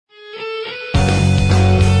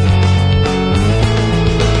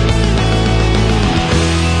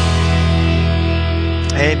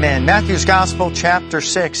Amen. Matthew's Gospel, chapter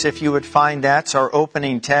 6, if you would find that's our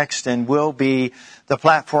opening text and will be the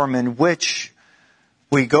platform in which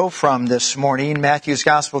we go from this morning. Matthew's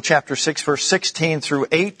Gospel, chapter 6, verse 16 through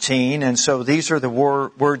 18. And so these are the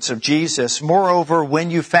words of Jesus. Moreover, when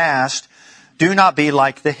you fast, do not be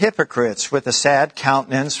like the hypocrites with a sad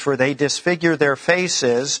countenance, for they disfigure their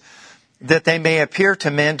faces, that they may appear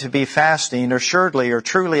to men to be fasting. Assuredly or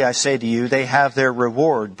truly I say to you, they have their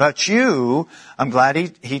reward. But you, I'm glad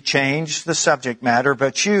he changed the subject matter,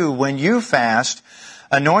 but you, when you fast,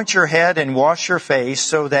 anoint your head and wash your face,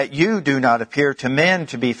 so that you do not appear to men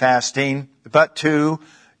to be fasting, but to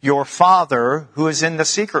your Father who is in the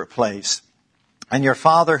secret place. And your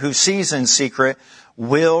Father who sees in secret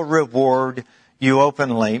will reward you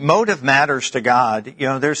openly. Motive matters to God. You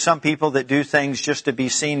know, there's some people that do things just to be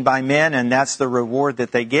seen by men, and that's the reward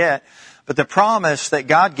that they get. But the promise that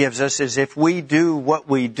God gives us is if we do what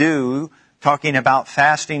we do, talking about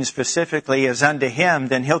fasting specifically, as unto Him,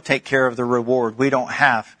 then He'll take care of the reward. We don't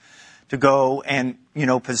have to go and,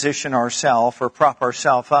 position ourselves or prop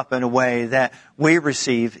ourselves up in a way that we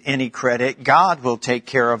receive any credit. God will take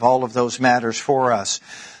care of all of those matters for us.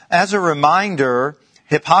 As a reminder,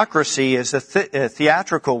 hypocrisy is a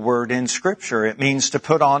theatrical word in Scripture. It means to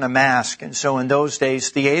put on a mask. And so in those days,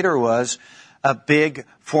 theater was a big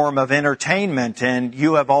form of entertainment. And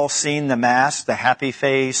you have all seen the mask, the happy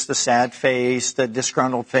face, the sad face, the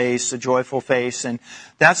disgruntled face, the joyful face. And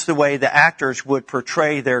that's the way the actors would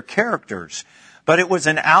portray their characters. But it was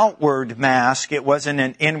an outward mask. It wasn't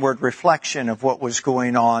an inward reflection of what was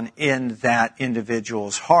going on in that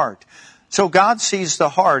individual's heart. So God sees the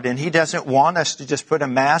heart, and He doesn't want us to just put a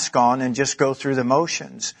mask on and just go through the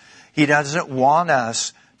motions. He doesn't want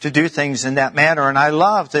us to do things in that manner. And I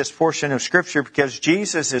love this portion of Scripture because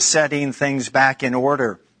Jesus is setting things back in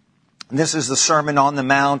order. This is the Sermon on the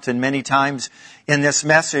Mount, and many times in this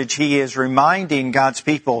message, He is reminding God's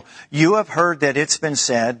people, you have heard that it's been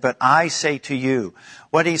said, but I say to you.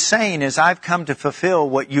 What He's saying is, I've come to fulfill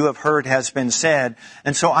what you have heard has been said,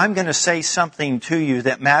 and so I'm going to say something to you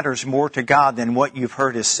that matters more to God than what you've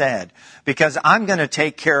heard is said. Because I'm going to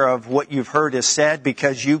take care of what you've heard is said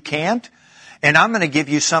because you can't, and I'm going to give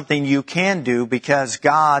you something you can do because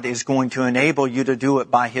God is going to enable you to do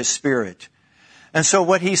it by His Spirit. And so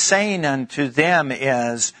what He's saying unto them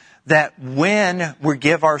is that when we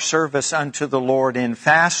give our service unto the Lord in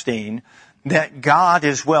fasting, that God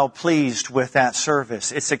is well pleased with that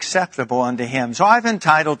service. It's acceptable unto Him. So I've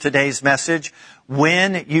entitled today's message,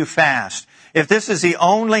 When You Fast. If this is the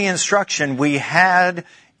only instruction we had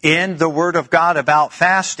in the Word of God about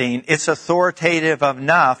fasting, it's authoritative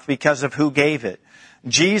enough because of who gave it.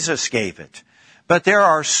 Jesus gave it. But there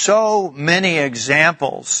are so many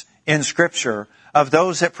examples in Scripture of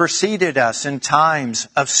those that preceded us in times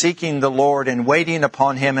of seeking the Lord and waiting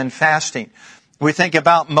upon Him and fasting. We think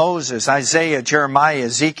about Moses, Isaiah, Jeremiah,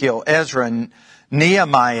 Ezekiel, Ezra,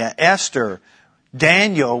 Nehemiah, Esther,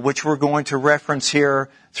 Daniel, which we're going to reference here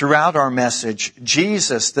throughout our message,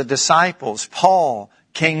 Jesus, the disciples, Paul,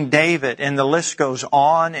 King David, and the list goes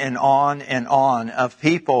on and on and on of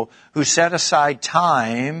people who set aside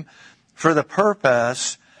time for the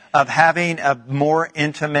purpose of having a more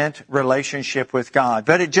intimate relationship with God.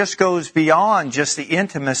 But it just goes beyond just the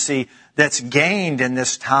intimacy that's gained in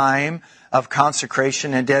this time of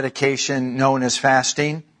consecration and dedication known as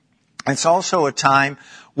fasting. It's also a time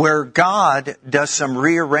where God does some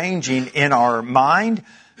rearranging in our mind.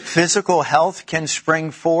 Physical health can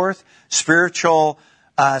spring forth. Spiritual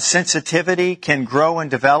sensitivity can grow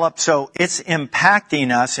and develop. So it's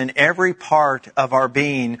impacting us in every part of our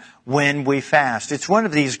being when we fast. It's one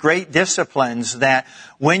of these great disciplines that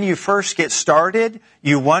when you first get started,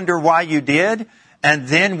 you wonder why you did. And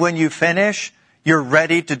then when you finish, you're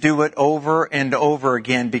ready to do it over and over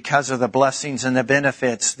again because of the blessings and the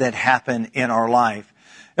benefits that happen in our life.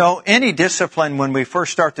 Any discipline when we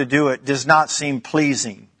first start to do it does not seem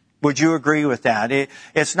pleasing. Would you agree with that?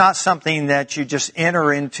 It's not something that you just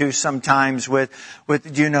enter into sometimes with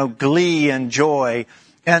glee and joy.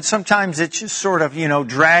 And sometimes it's just sort of,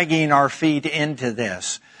 dragging our feet into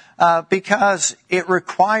this. Because it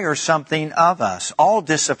requires something of us. All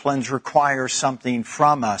disciplines require something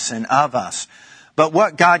from us and of us. But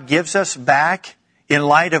what God gives us back in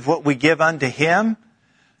light of what we give unto Him,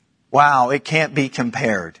 wow, it can't be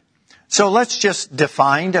compared. So let's just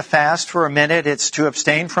define to fast for a minute. It's to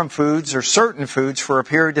abstain from foods or certain foods for a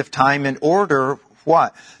period of time in order,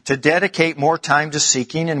 what? To dedicate more time to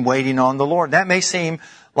seeking and waiting on the Lord. That may seem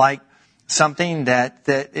like something that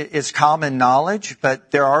is common knowledge,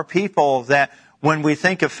 but there are people that when we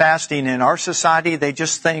think of fasting in our society, they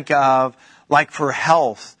just think of like for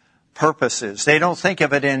health purposes. They don't think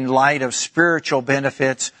of it in light of spiritual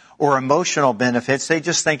benefits or emotional benefits. They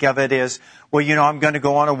just think of it as, well, I'm going to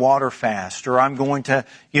go on a water fast, or I'm going to,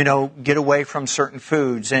 get away from certain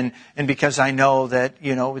foods. And because I know that,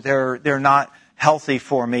 they're not healthy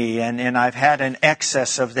for me, and I've had an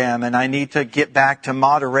excess of them, and I need to get back to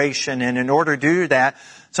moderation. And in order to do that,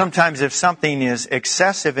 sometimes if something is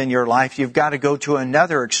excessive in your life, you've got to go to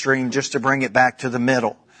another extreme just to bring it back to the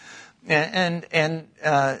middle. And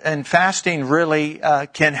fasting really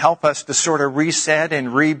can help us to sort of reset and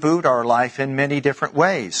reboot our life in many different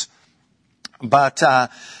ways. But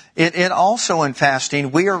it also, in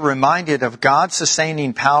fasting, we are reminded of God's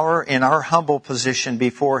sustaining power in our humble position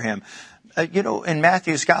before Him. In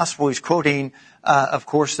Matthew's Gospel, he's quoting, of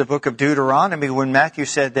course, the book of Deuteronomy, when Matthew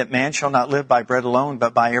said that man shall not live by bread alone,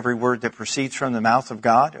 but by every word that proceeds from the mouth of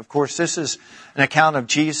God. Of course, this is an account of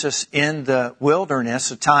Jesus in the wilderness,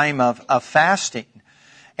 a time of fasting.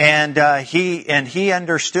 And he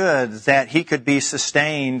understood that he could be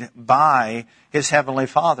sustained by his Heavenly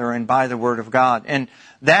Father and by the Word of God. And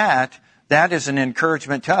that is an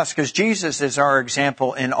encouragement to us, because Jesus is our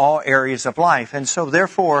example in all areas of life. And so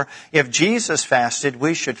therefore, if Jesus fasted,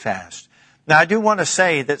 we should fast. Now, I do want to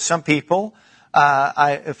say that some people,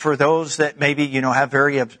 for those that maybe, have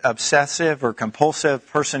very obsessive or compulsive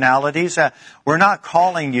personalities, we're not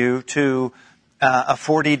calling you to a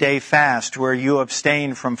 40-day fast where you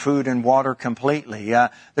abstain from food and water completely.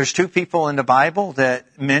 There's two people in the Bible that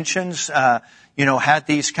mentions, had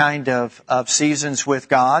these kind of seasons with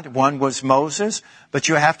God. One was Moses, but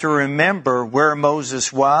you have to remember where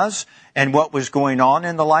Moses was and what was going on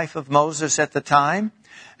in the life of Moses at the time.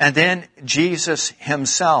 And then Jesus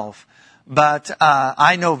himself. But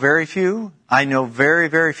I know very few. I know very,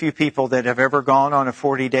 very few people that have ever gone on a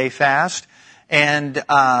 40-day fast. And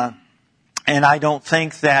I don't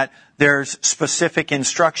think that there's specific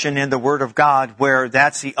instruction in the Word of God where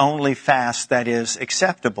that's the only fast that is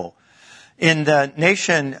acceptable. In the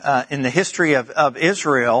nation, in the history of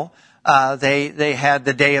Israel, they had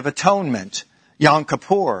the Day of Atonement, Yom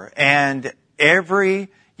Kippur, and every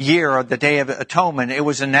year of the Day of Atonement, it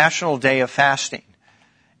was a national day of fasting.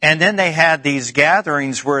 And then they had these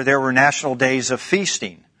gatherings where there were national days of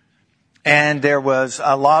feasting. And there was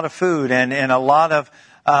a lot of food and a lot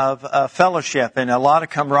of fellowship and a lot of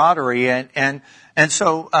camaraderie. And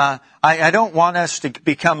so I don't want us to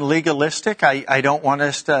become legalistic. I don't want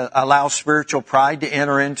us to allow spiritual pride to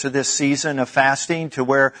enter into this season of fasting to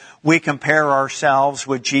where we compare ourselves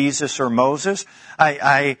with Jesus or Moses.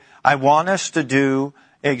 I want us to do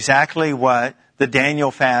exactly what the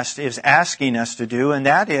Daniel fast is asking us to do, and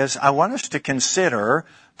that is, I want us to consider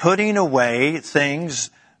putting away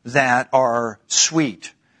things that are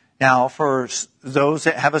sweet. Now, for those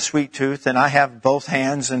that have a sweet tooth, and I have both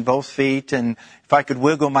hands and both feet, and if I could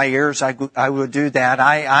wiggle my ears, I would do that.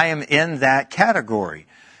 I am in that category.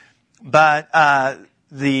 But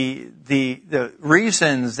the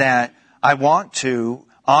reason that I want to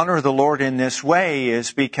honor the Lord in this way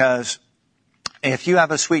is because if you have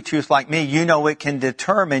a sweet tooth like me, it can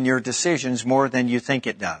determine your decisions more than you think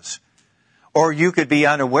it does. Or you could be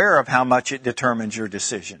unaware of how much it determines your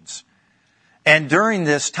decisions. And during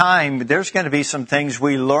this time, there's going to be some things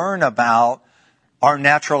we learn about our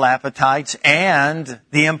natural appetites and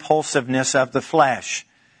the impulsiveness of the flesh.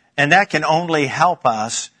 And that can only help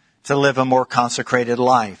us to live a more consecrated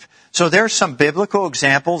life. So there's some biblical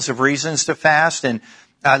examples of reasons to fast, and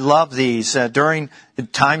I love these. During the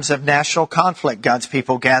times of national conflict, God's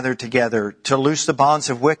people gathered together to loose the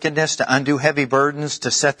bonds of wickedness, to undo heavy burdens,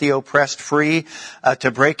 to set the oppressed free,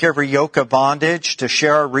 to break every yoke of bondage, to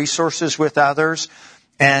share our resources with others.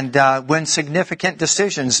 And when significant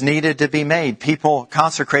decisions needed to be made, people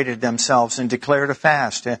consecrated themselves and declared a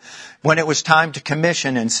fast. When it was time to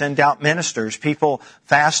commission and send out ministers, people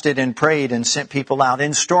fasted and prayed and sent people out.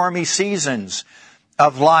 In stormy seasons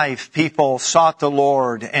of life, people sought the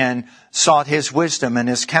Lord and sought His wisdom and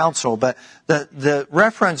His counsel. But the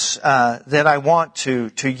reference that I want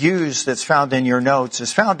to use that's found in your notes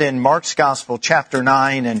is found in Mark's Gospel, chapter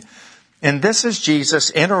 9. And this is Jesus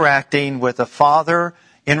interacting with the Father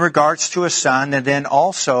in regards to a Son. And then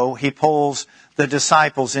also He pulls the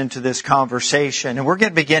disciples into this conversation. And we're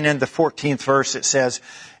going to begin in the 14th verse. It says,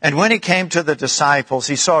 "And when He came to the disciples,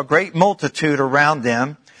 He saw a great multitude around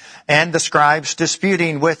them, and the scribes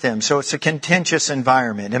disputing with Him." So it's a contentious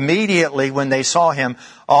environment. Immediately when they saw Him,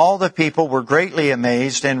 all the people were greatly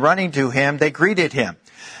amazed, and running to Him, they greeted Him.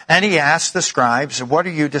 And He asked the scribes, "What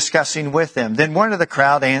are you discussing with them?" Then one of the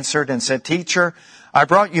crowd answered and said, "Teacher, I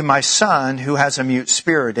brought you my son who has a mute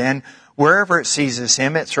spirit, and Wherever it seizes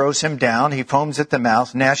him, it throws him down. He foams at the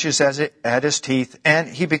mouth, gnashes at his teeth, and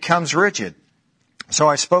he becomes rigid. So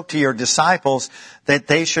I spoke to your disciples that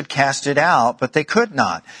they should cast it out, but they could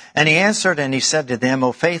not. And he answered and he said to them,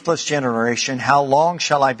 O faithless generation, how long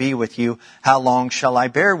shall I be with you? How long shall I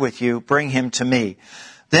bear with you? Bring him to me.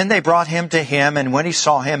 Then they brought him to him, and when he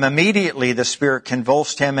saw him, immediately the spirit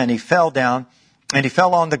convulsed him, and he fell down, and he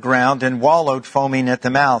fell on the ground and wallowed, foaming at the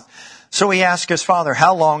mouth. So he asked his father,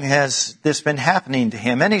 how long has this been happening to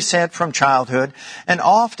him? And he said, from childhood. And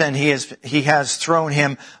often he has thrown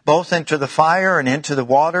him both into the fire and into the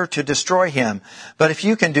water to destroy him. But if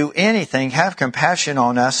you can do anything, have compassion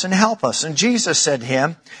on us and help us. And Jesus said to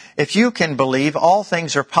him, if you can believe, all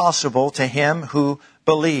things are possible to him who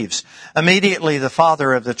believes. Immediately the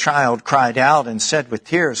father of the child cried out and said with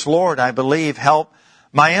tears, Lord, I believe, help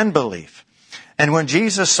my unbelief. And when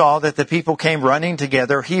Jesus saw that the people came running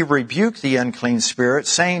together, he rebuked the unclean spirit,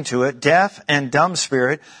 saying to it, deaf and dumb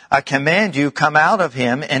spirit, I command you, come out of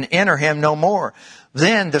him and enter him no more.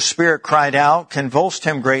 Then the spirit cried out, convulsed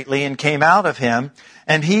him greatly, and came out of him,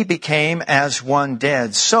 and he became as one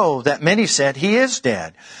dead, so that many said, he is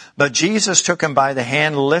dead. But Jesus took him by the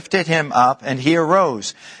hand, lifted him up, and he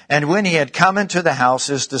arose. And when he had come into the house,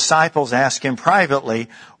 his disciples asked him privately,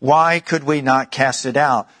 why could we not cast it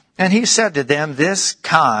out? And he said to them, this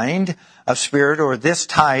kind of spirit or this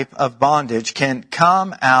type of bondage can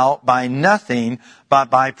come out by nothing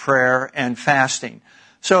but by prayer and fasting.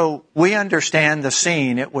 So we understand the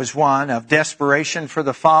scene. It was one of desperation for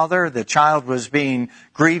the father. The child was being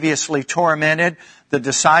grievously tormented. The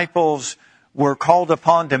disciples were called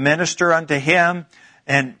upon to minister unto him.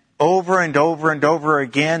 And over and over and over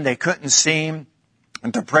again, they couldn't seem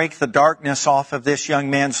to break the darkness off of this young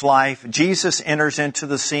man's life. Jesus enters into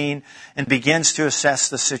the scene and begins to assess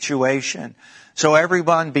the situation. So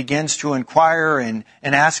everyone begins to inquire and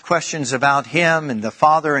ask questions about him, and the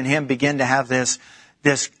father and him begin to have this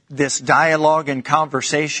dialogue and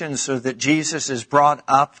conversation so that Jesus is brought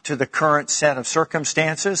up to the current set of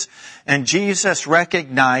circumstances. And Jesus,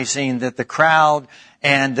 recognizing that the crowd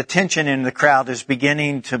and the tension in the crowd is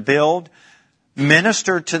beginning to build,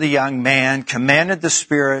 ministered to the young man, commanded the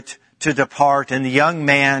spirit to depart, and the young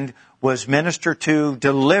man was ministered to,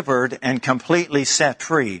 delivered, and completely set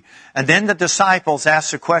free. And then the disciples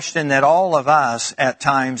asked a question that all of us at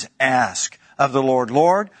times ask of the Lord.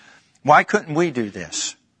 Lord, why couldn't we do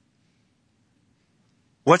this?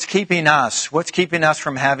 What's keeping us? What's keeping us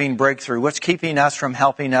from having breakthrough? What's keeping us from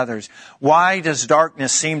helping others? Why does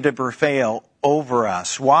darkness seem to prevail over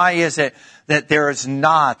us? Why is it that there is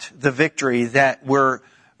not the victory that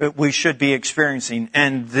we should be experiencing?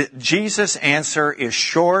 And Jesus' answer is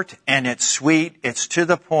short and it's sweet. It's to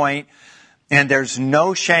the point, and there's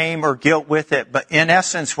no shame or guilt with it. But in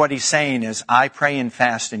essence, what he's saying is, I pray and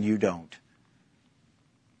fast and you don't.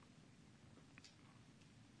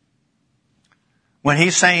 When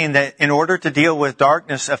he's saying that in order to deal with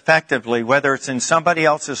darkness effectively, whether it's in somebody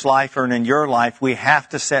else's life or in your life, we have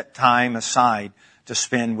to set time aside to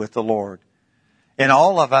spend with the Lord. And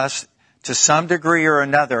all of us, to some degree or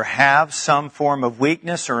another, have some form of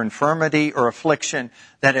weakness or infirmity or affliction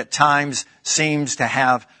that at times seems to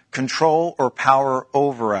have control or power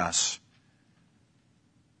over us.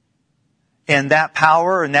 And that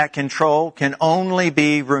power and that control can only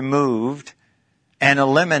be removed and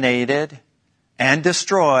eliminated and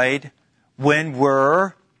destroyed when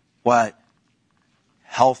we're, what?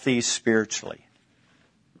 Healthy spiritually.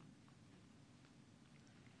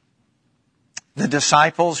 The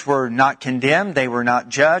disciples were not condemned. They were not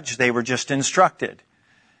judged. They were just instructed.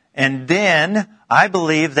 And then, I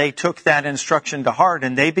believe they took that instruction to heart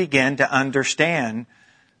and they began to understand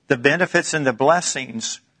the benefits and the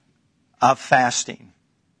blessings of fasting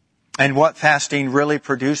and what fasting really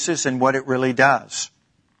produces and what it really does.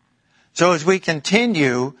 So as we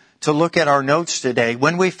continue to look at our notes today,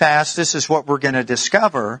 when we fast, this is what we're going to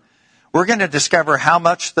discover. We're going to discover how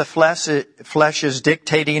much the flesh is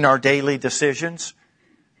dictating our daily decisions.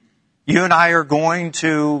 You and I are going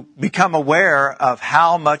to become aware of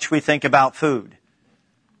how much we think about food.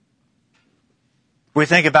 We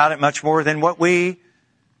think about it much more than what we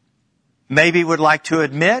maybe would like to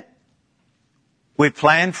admit. We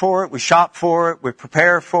plan for it, we shop for it, we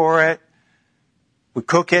prepare for it. We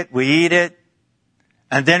cook it, we eat it,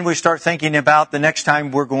 and then we start thinking about the next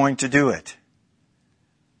time we're going to do it.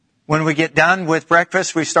 When we get done with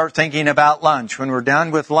breakfast, we start thinking about lunch. When we're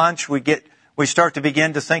done with lunch, we start to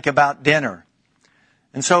begin to think about dinner.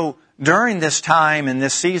 And so during this time and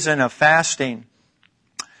this season of fasting,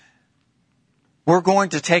 we're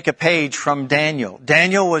going to take a page from Daniel.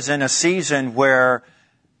 Daniel was in a season where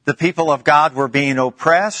The people of God were being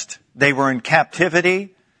oppressed. They were in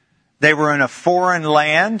captivity. They were in a foreign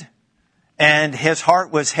land. And his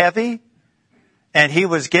heart was heavy. And he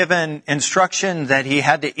was given instruction that he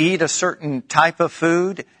had to eat a certain type of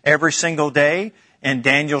food every single day in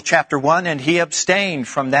Daniel chapter 1. And he abstained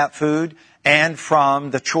from that food and from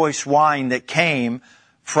the choice wine that came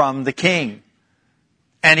from the king.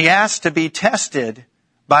 And he asked to be tested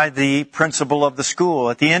by the principal of the school.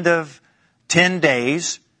 At the end of 10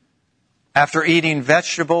 days, after eating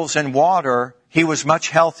vegetables and water, he was much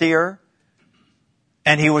healthier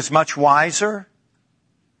and he was much wiser.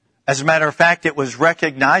 As a matter of fact, it was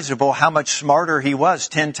recognizable how much smarter he was,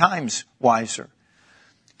 10 times wiser.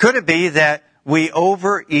 Could it be that we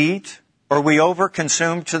overeat or we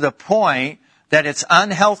overconsume to the point that it's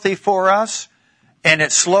unhealthy for us and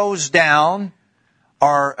it slows down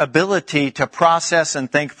our ability to process and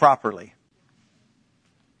think properly?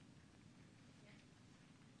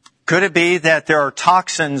 Could it be that there are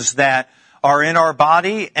toxins that are in our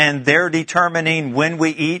body and they're determining when we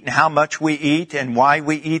eat and how much we eat and why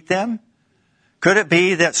we eat them? Could it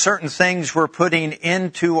be that certain things we're putting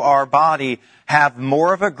into our body have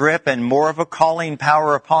more of a grip and more of a calling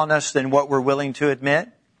power upon us than what we're willing to admit?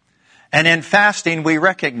 And in fasting, we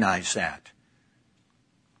recognize that.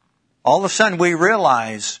 All of a sudden we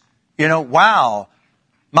realize, wow,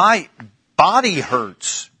 my body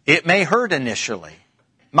hurts. It may hurt initially.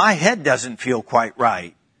 My head doesn't feel quite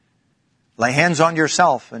right. Lay hands on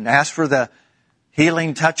yourself and ask for the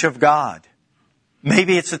healing touch of God.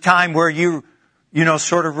 Maybe it's a time where you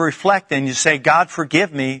sort of reflect and you say, God,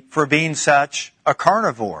 forgive me for being such a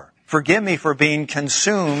carnivore. Forgive me for being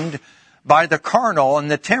consumed by the carnal and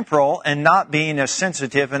the temporal and not being as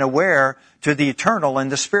sensitive and aware to the eternal and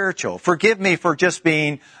the spiritual. Forgive me for just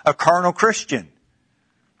being a carnal Christian.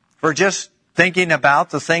 For just thinking about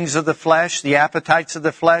the things of the flesh, the appetites of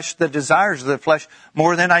the flesh, the desires of the flesh,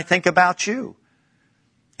 more than I think about you.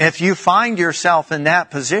 If you find yourself in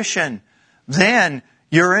that position, then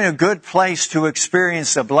you're in a good place to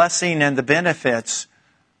experience the blessing and the benefits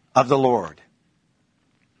of the Lord.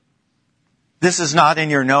 This is not in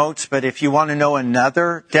your notes, but if you want to know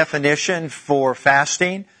another definition for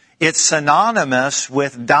fasting, it's synonymous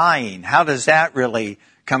with dying. How does that really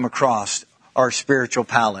come across our spiritual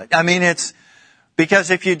palate? I mean, it's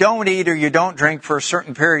because if you don't eat or you don't drink for a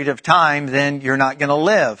certain period of time, then you're not going to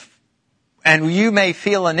live. And you may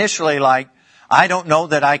feel initially like, I don't know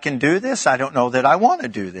that I can do this. I don't know that I want to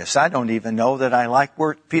do this. I don't even know that I like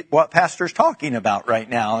what Pastor's talking about right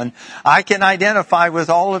now. And I can identify with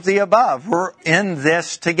all of the above. We're in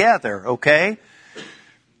this together, okay?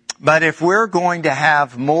 But if we're going to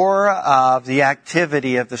have more of the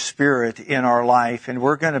activity of the Spirit in our life, and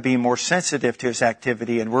we're going to be more sensitive to His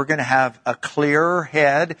activity, and we're going to have a clearer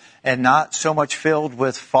head and not so much filled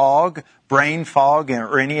with fog, brain fog,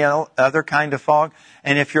 or any other kind of fog,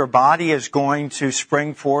 and if your body is going to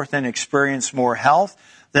spring forth and experience more health,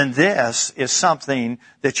 then this is something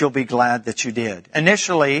that you'll be glad that you did.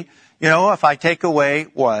 Initially, if I take away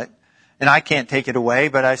what? And I can't take it away,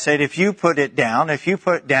 but I said, if you put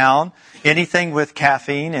down anything with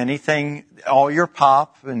caffeine, anything, all your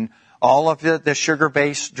pop and all of the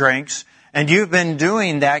sugar-based drinks, and you've been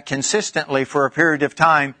doing that consistently for a period of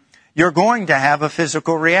time, you're going to have a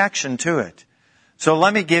physical reaction to it. So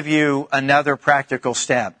let me give you another practical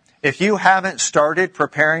step. If you haven't started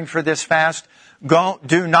preparing for this fast,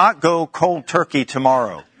 do not go cold turkey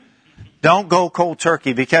tomorrow. Don't go cold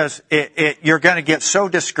turkey because you're going to get so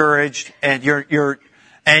discouraged and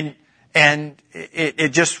it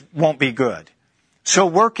just won't be good. So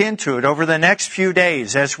work into it over the next few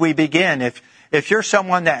days as we begin. If you're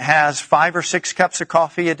someone that has 5 or 6 cups of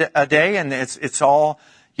coffee a day and it's all,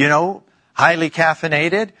 highly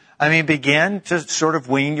caffeinated, begin to sort of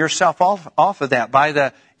wean yourself off of that. By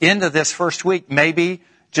the end of this first week, maybe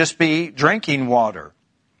just be drinking water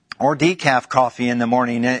or decaf coffee in the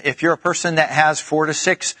morning. If you're a person that has 4 to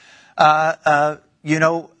 6,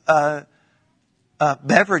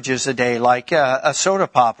 beverages a day, like a soda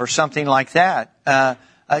pop or something like that,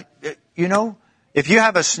 if you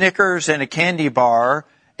have a Snickers and a candy bar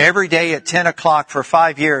every day at 10 o'clock for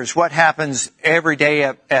 5 years, what happens every day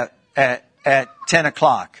at 10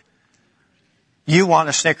 o'clock? You want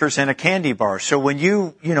a Snickers and a candy bar. So when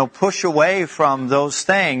you push away from those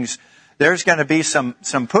things, there's going to be some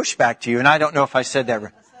pushback to you. And I don't know if I said that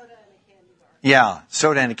right. A soda and a candy bar. Yeah,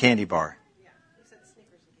 soda and a candy bar. Yeah, you said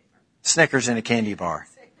Snickers and a candy bar.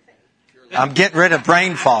 I'm getting rid of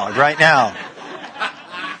brain fog right now.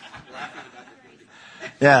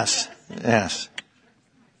 Yes.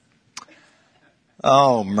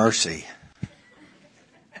 Oh, mercy.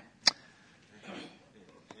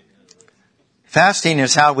 Fasting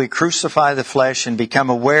is how we crucify the flesh and become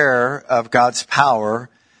aware of God's power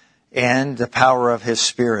and the power of His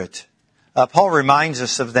Spirit. Paul reminds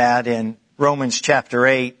us of that in Romans chapter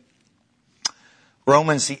 8.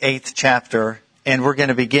 Romans, the 8th chapter, and we're going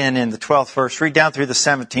to begin in the 12th verse. Read down through the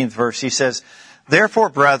 17th verse. He says, "Therefore,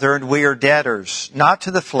 brethren, we are debtors, not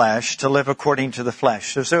to the flesh, to live according to the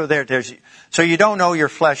flesh." So you don't owe your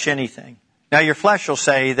flesh anything. Now, your flesh will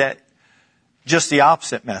say that just the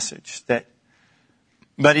opposite message.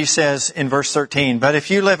 But he says in verse 13, "But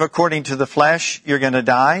if you live according to the flesh, you're going to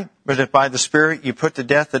die. But if by the Spirit you put to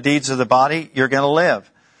death the deeds of the body, you're going to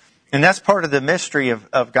live." And that's part of the mystery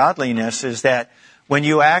of godliness, is that when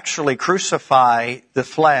you actually crucify the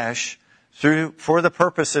flesh for the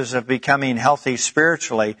purposes of becoming healthy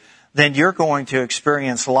spiritually, then you're going to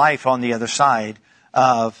experience life on the other side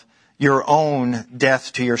of your own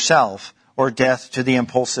death to yourself, or death to the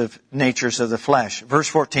impulsive natures of the flesh. Verse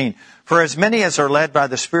 14, "For as many as are led by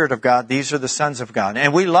the Spirit of God, these are the sons of God."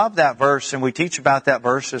 And we love that verse, and we teach about that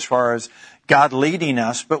verse as far as God leading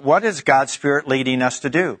us. But what is God's Spirit leading us to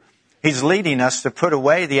do? He's leading us to put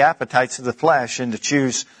away the appetites of the flesh and to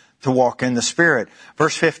choose to walk in the Spirit.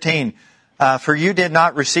 Verse 15, "For you did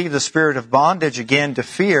not receive the spirit of bondage again to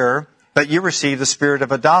fear, but you received the Spirit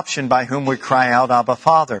of adoption, by whom we cry out, Abba,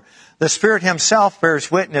 Father. The Spirit Himself bears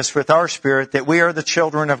witness with our spirit that we are the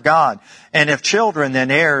children of God. And if children, then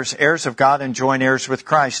heirs, heirs of God, and joint heirs with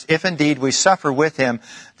Christ, if indeed we suffer with Him,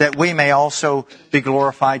 that we may also be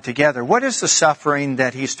glorified together." What is the suffering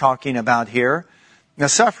that he's talking about here? The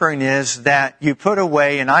suffering is that you put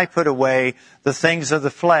away, and I put away, the things of the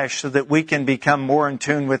flesh so that we can become more in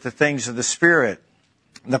tune with the things of the Spirit.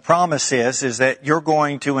 The promise is that you're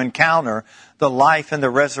going to encounter the life and the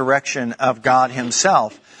resurrection of God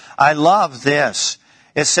Himself. I love this.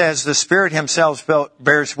 It says, "The Spirit Himself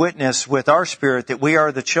bears witness with our spirit that we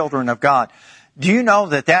are the children of God." Do you know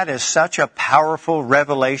that that is such a powerful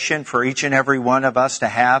revelation for each and every one of us to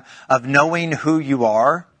have, of knowing who you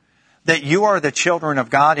are? That you are the children of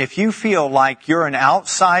God. If you feel like you're an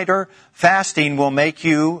outsider, fasting will make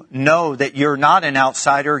you know that you're not an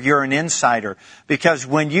outsider, you're an insider. Because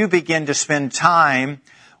when you begin to spend time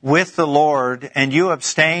with the Lord and you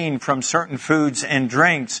abstain from certain foods and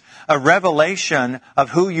drinks, a revelation of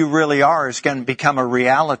who you really are is going to become a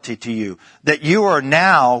reality to you. That you are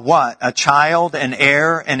now what? A child, an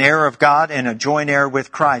heir of God, and a joint heir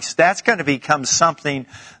with Christ. That's going to become something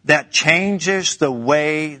that changes the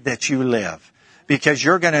way that you live, because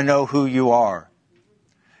you're going to know who you are.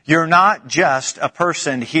 You're not just a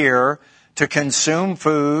person here to consume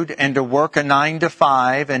food and to work a 9 to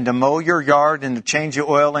 5 and to mow your yard and to change the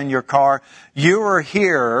oil in your car. You are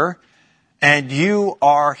here, and you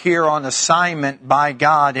are here on assignment by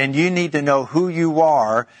God, and you need to know who you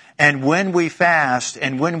are. And when we fast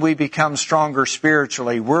and when we become stronger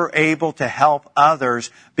spiritually, we're able to help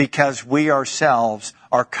others because we ourselves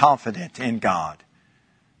are confident in God.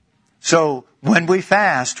 So when we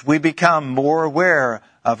fast, we become more aware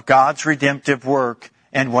of God's redemptive work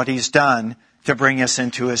and what He's done to bring us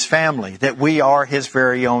into His family, that we are His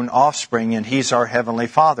very own offspring and He's our Heavenly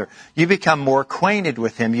Father. You become more acquainted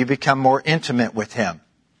with Him. You become more intimate with Him.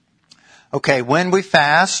 Okay, when we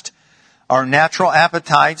fast, our natural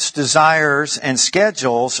appetites, desires, and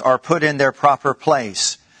schedules are put in their proper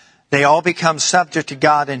place. They all become subject to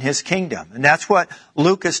God and His kingdom. And that's what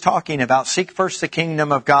Luke is talking about. Seek first the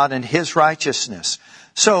kingdom of God and His righteousness.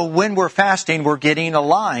 So when we're fasting, we're getting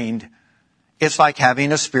aligned. It's like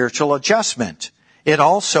having a spiritual adjustment. It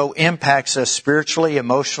also impacts us spiritually,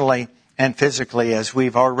 emotionally, and physically, as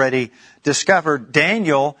we've already discovered.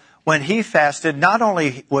 Daniel, when he fasted, not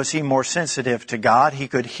only was he more sensitive to God, he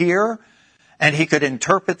could hear and he could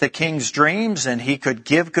interpret the king's dreams, and he could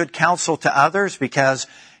give good counsel to others because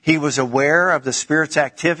he was aware of the Spirit's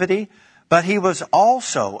activity. But he was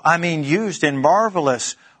also, used in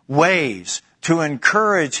marvelous ways to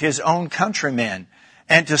encourage his own countrymen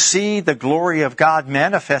and to see the glory of God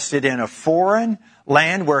manifested in a foreign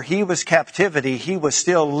land where he was captivity. He was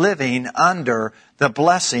still living under the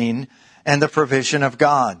blessing and the provision of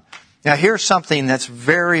God. Now here's something that's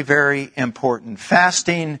very, very important.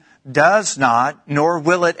 Fasting does not, nor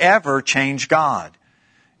will it ever, change God.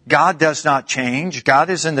 God does not change. God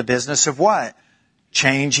is in the business of what?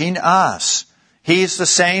 Changing us. He's the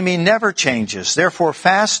same. He never changes. Therefore,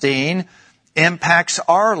 fasting impacts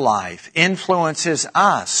our life, influences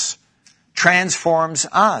us, transforms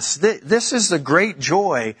us. This is the great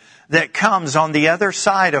joy that comes on the other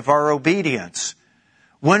side of our obedience.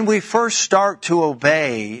 When we first start to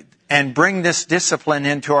obey and bring this discipline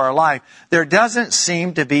into our life, there doesn't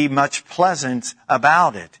seem to be much pleasant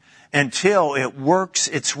about it until it works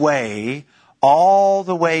its way all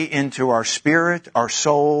the way into our spirit, our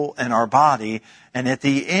soul, and our body. And at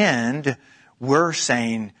the end, we're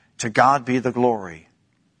saying, to God be the glory.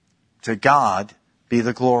 To God be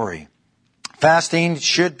the glory. Fasting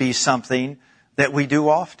should be something that we do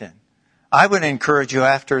often. I would encourage you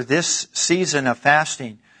after this season of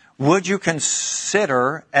fasting, would you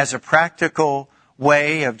consider as a practical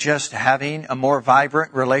way of just having a more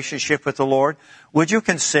vibrant relationship with the Lord, would you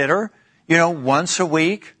consider, once a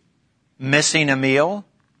week, missing a meal?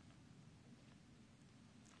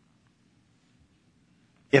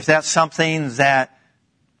 If that's something that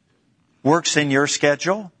works in your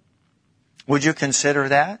schedule, would you consider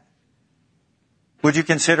that? Would you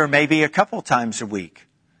consider maybe a couple times a week?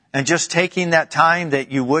 And just taking that time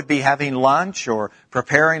that you would be having lunch or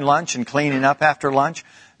preparing lunch and cleaning up after lunch,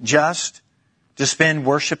 just to spend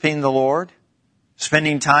worshiping the Lord,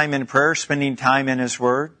 spending time in prayer, spending time in His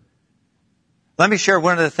Word. Let me share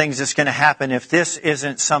one of the things that's going to happen if this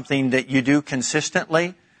isn't something that you do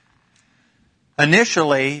consistently.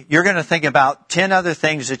 Initially, you're going to think about 10 other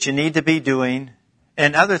things that you need to be doing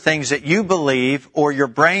and other things that you believe or your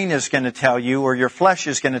brain is going to tell you or your flesh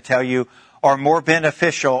is going to tell you are more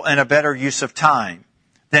beneficial and a better use of time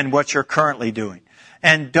than what you're currently doing.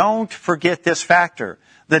 And don't forget this factor.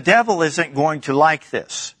 The devil isn't going to like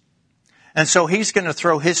this. And so he's going to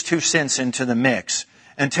throw his 2 cents into the mix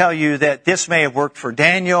and tell you that this may have worked for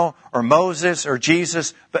Daniel or Moses or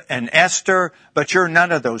Jesus and Esther, but you're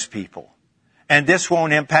none of those people. And this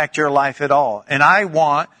won't impact your life at all. And I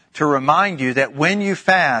want to remind you that when you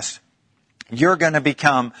fast, you're going to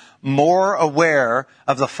become more aware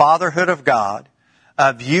of the fatherhood of God,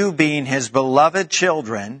 of you being His beloved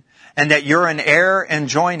children, and that you're an heir and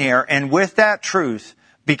joint heir. And with that truth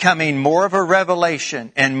becoming more of a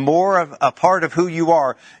revelation and more of a part of who you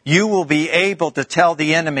are, you will be able to tell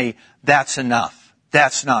the enemy, that's enough.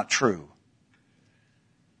 That's not true.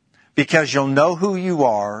 Because you'll know who you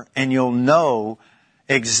are and you'll know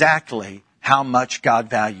exactly how much God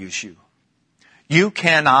values you. You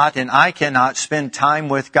cannot and I cannot spend time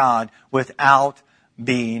with God without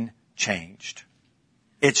being changed.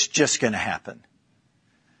 It's just going to happen.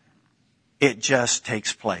 It just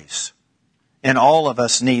takes place. And all of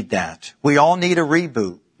us need that. We all need a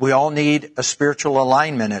reboot. We all need a spiritual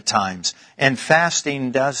alignment at times. And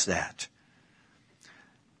fasting does that.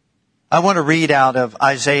 I want to read out of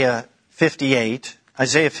Isaiah 58.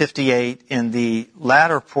 Isaiah 58 in the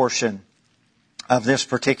latter portion of this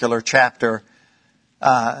particular chapter.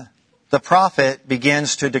 The prophet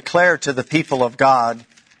begins to declare to the people of God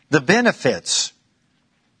the benefits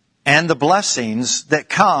and the blessings that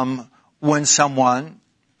come when someone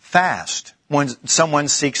fasts, when someone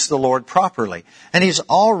seeks the Lord properly. And he's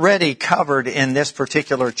already covered in this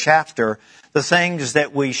particular chapter the things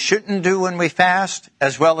that we shouldn't do when we fast,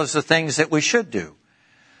 as well as the things that we should do.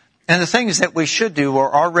 And the things that we should do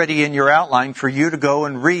are already in your outline for you to go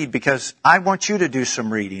and read, because I want you to do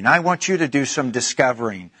some reading. I want you to do some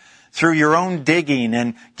discovering through your own digging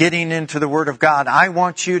and getting into the Word of God. I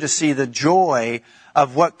want you to see the joy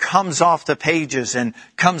of what comes off the pages and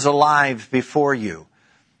comes alive before you.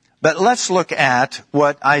 But let's look at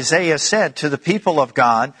what Isaiah said to the people of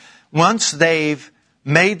God once they've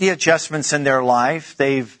made the adjustments in their life.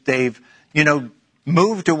 They've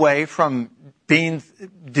moved away from being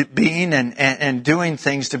and doing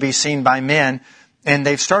things to be seen by men, and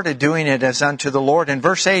they've started doing it as unto the Lord. In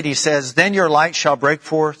verse 8 he says, "Then your light shall break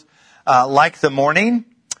forth like the morning,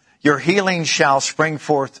 your healing shall spring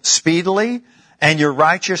forth speedily, and your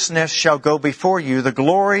righteousness shall go before you. The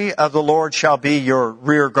glory of the Lord shall be your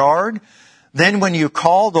rear guard. Then when you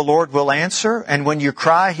call, the Lord will answer, and when you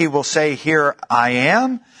cry, He will say, Here I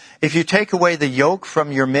am. If you take away the yoke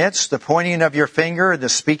from your midst, the pointing of your finger, the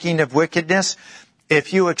speaking of wickedness,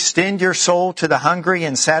 if you extend your soul to the hungry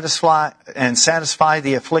and satisfy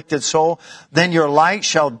the afflicted soul, then your light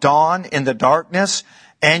shall dawn in the darkness,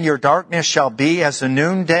 and your darkness shall be as the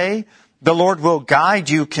noonday. The Lord will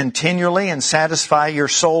guide you continually and satisfy your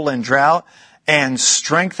soul in drought and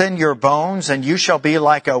strengthen your bones, and you shall be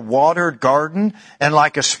like a watered garden and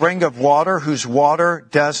like a spring of water whose water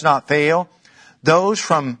does not fail. Those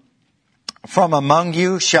from among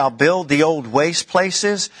you shall build the old waste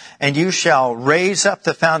places, and you shall raise up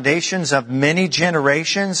the foundations of many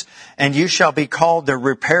generations, and you shall be called the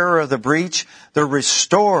repairer of the breach, the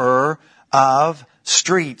restorer of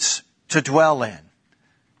streets to dwell in.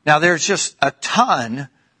 Now there's just a ton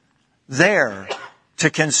there to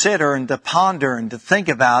consider and to ponder and to think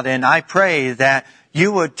about, and I pray that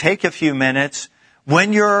you would take a few minutes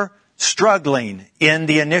when you're struggling in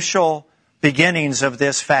the initial beginnings of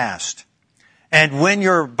this fast. And when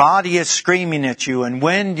your body is screaming at you, and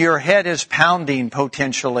when your head is pounding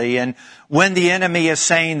potentially, and when the enemy is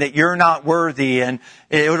saying that you're not worthy and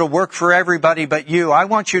it'll work for everybody but you, I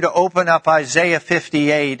want you to open up Isaiah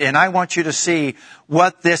 58 and I want you to see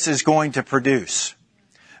what this is going to produce.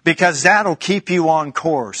 Because that'll keep you on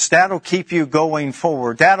course. That'll keep you going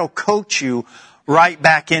forward. That'll coach you right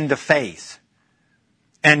back into faith.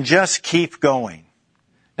 And just keep going.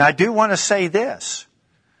 Now I do want to say this,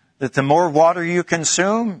 that the more water you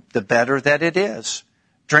consume, the better that it is.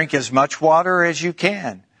 Drink as much water as you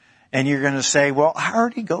can. And you're going to say, well, I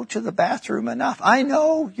already go to the bathroom enough. I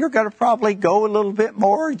know you're going to probably go a little bit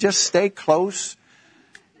more. Just stay close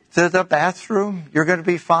to the bathroom. You're going to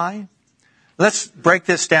be fine. Let's break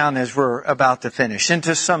this down as we're about to finish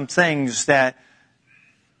into some things that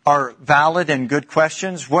are valid and good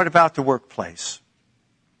questions. What about the workplace?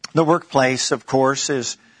 The workplace, of course, you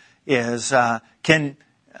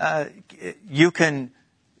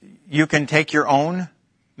can take your own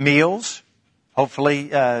meals.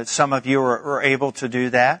 Hopefully, some of you are able to do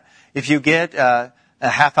that. If you get a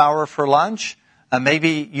half hour for lunch,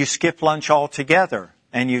 maybe you skip lunch altogether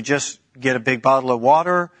and you just get a big bottle of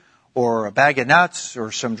water or a bag of nuts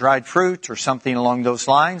or some dried fruit or something along those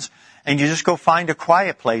lines. And you just go find a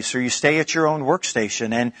quiet place, or you stay at your own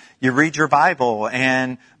workstation and you read your Bible,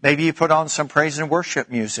 and maybe you put on some praise and worship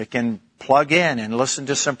music and plug in and listen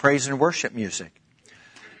to some praise and worship music.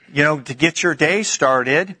 You know, to get your day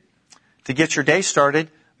started,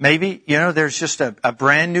 maybe, there's just a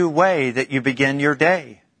brand new way that you begin your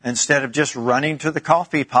day. Instead of just running to the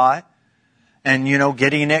coffee pot and,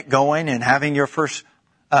 getting it going and having your first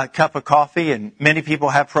cup of coffee. And many people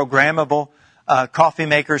have programmable coffee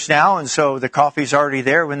makers now, and so the coffee's already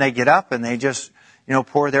there when they get up and they just,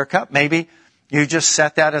 pour their cup. Maybe you just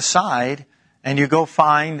set that aside and you go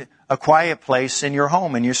find a quiet place in your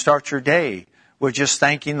home and you start your day with just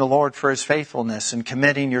thanking the Lord for His faithfulness and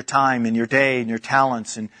committing your time and your day and your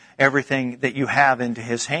talents and everything that you have into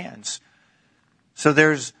His hands. So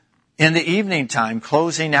there's, in the evening time,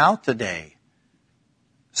 closing out the day,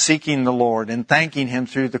 seeking the Lord and thanking Him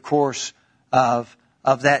through the course of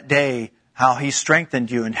that day, how He strengthened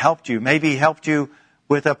you and helped you. Maybe He helped you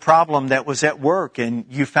with a problem that was at work and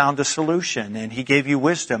you found a solution and He gave you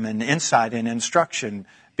wisdom and insight and instruction.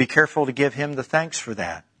 Be careful to give Him the thanks for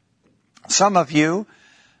that. Some of you,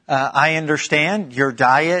 I understand your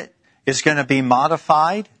diet is going to be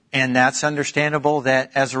modified, and that's understandable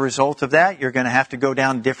that as a result of that, you're going to have to go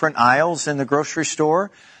down different aisles in the grocery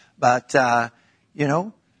store. But,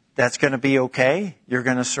 that's going to be okay. You're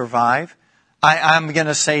going to survive. I'm going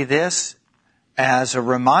to say this as a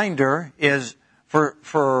reminder is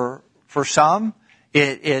for some,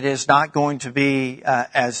 it is not going to be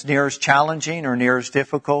as near as challenging or near as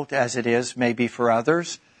difficult as it is maybe for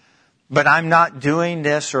others. But I'm not doing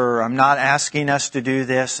this, or I'm not asking us to do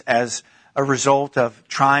this as a result of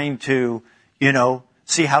trying to,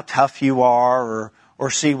 see how tough you are or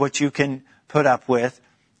see what you can put up with.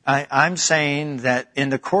 I'm saying that in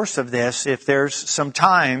the course of this, if there's some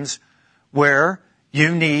times where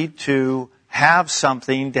you need to have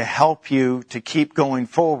something to help you to keep going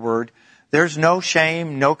forward, there's no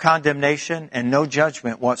shame, no condemnation, and no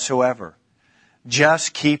judgment whatsoever.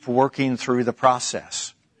 Just keep working through the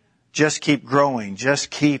process. Just keep growing. Just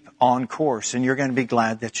keep on course. And you're going to be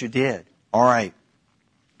glad that you did. All right.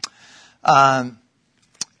 A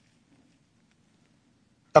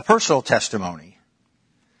personal testimony.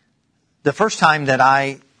 The first time that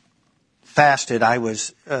I fasted, I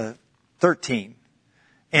was 13.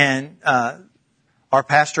 And our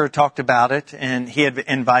pastor had talked about it, and he had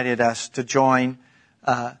invited us to join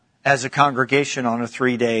as a congregation on a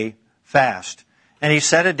 3-day fast. And he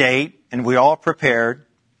set a date, and we all prepared.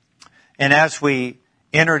 And as we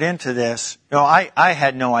entered into this, I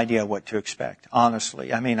had no idea what to expect,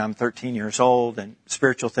 honestly. I mean, I'm 13 years old, and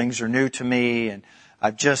spiritual things are new to me, and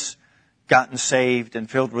I've just gotten saved and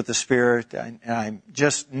filled with the Spirit, and I'm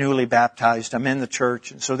just newly baptized. I'm in the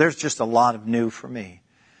church, and so there's just a lot of new for me.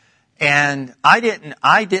 And I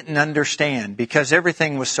didn't understand, because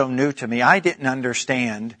everything was so new to me. I didn't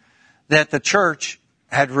understand that the church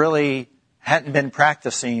hadn't been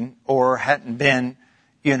practicing or hadn't been,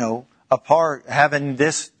 having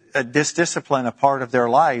this discipline a part of their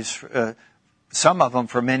lives, some of them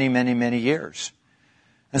for many, many, many years.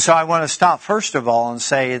 And so I want to stop first of all and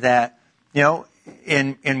say that,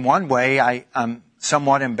 in one way I'm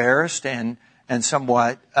somewhat embarrassed and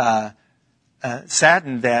somewhat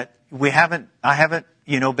saddened that I haven't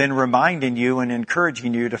been reminding you and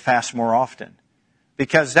encouraging you to fast more often.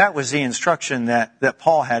 Because that was the instruction that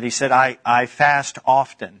Paul had. He said, I fast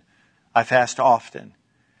often. I fast often.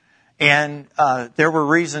 And there were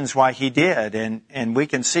reasons why he did, and we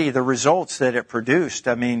can see the results that it produced.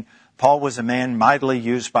 I mean, Paul was a man mightily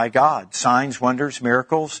used by God, signs, wonders,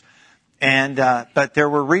 miracles, and but there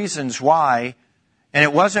were reasons why, and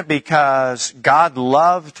it wasn't because God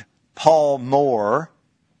loved Paul more.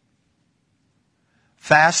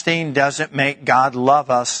 Fasting doesn't make God love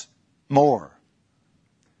us more.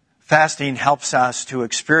 Fasting helps us to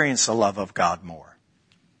experience the love of God more.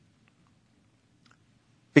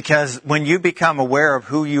 Because when you become aware of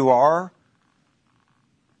who you are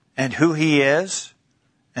and who He is,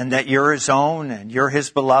 and that you're His own and you're His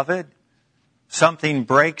beloved, something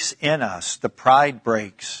breaks in us. The pride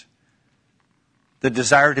breaks. The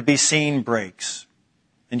desire to be seen breaks.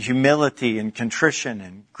 And humility and contrition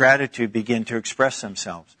and gratitude begin to express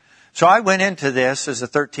themselves. So I went into this as a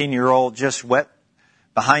 13-year-old just wet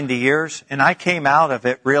behind the ears, and I came out of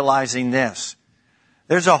it realizing this.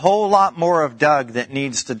 There's a whole lot more of Doug that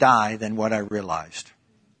needs to die than what I realized.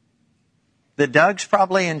 That Doug's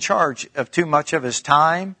probably in charge of too much of his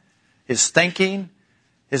time, his thinking,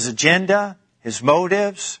 his agenda, his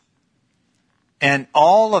motives, and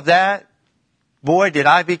all of that. Boy, did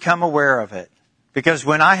I become aware of it. Because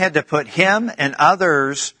when I had to put him and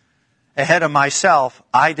others ahead of myself,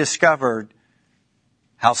 I discovered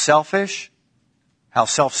how selfish, how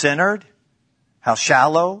self-centered, how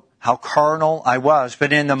shallow, how carnal I was.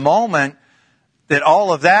 But in the moment that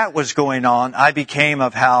all of that was going on, I became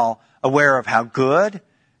aware of how good,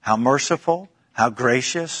 how merciful, how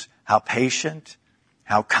gracious, how patient,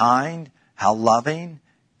 how kind, how loving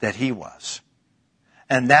that He was.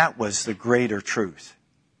 And that was the greater truth.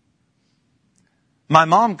 My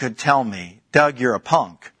mom could tell me, Doug, you're a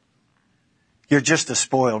punk. You're just a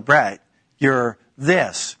spoiled brat. You're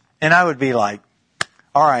this. And I would be like,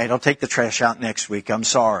 all right, I'll take the trash out next week. I'm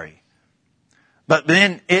sorry. But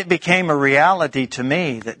then it became a reality to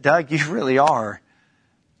me that, Doug, you really are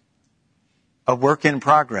a work in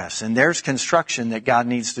progress. And there's construction that God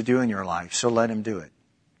needs to do in your life. So let Him do it.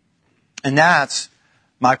 And that's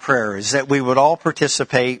my prayer, is that we would all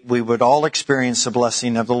participate. We would all experience the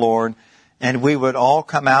blessing of the Lord. And we would all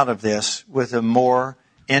come out of this with a more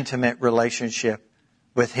intimate relationship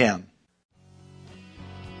with Him.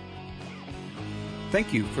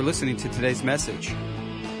 Thank you for listening to today's message.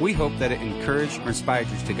 We hope that it encouraged or inspired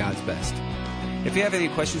you to God's best. If you have any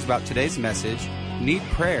questions about today's message, need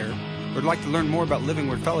prayer, or would like to learn more about Living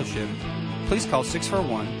Word Fellowship, please call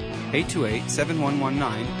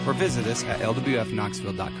 641-828-7119 or visit us at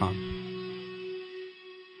lwfknoxville.com.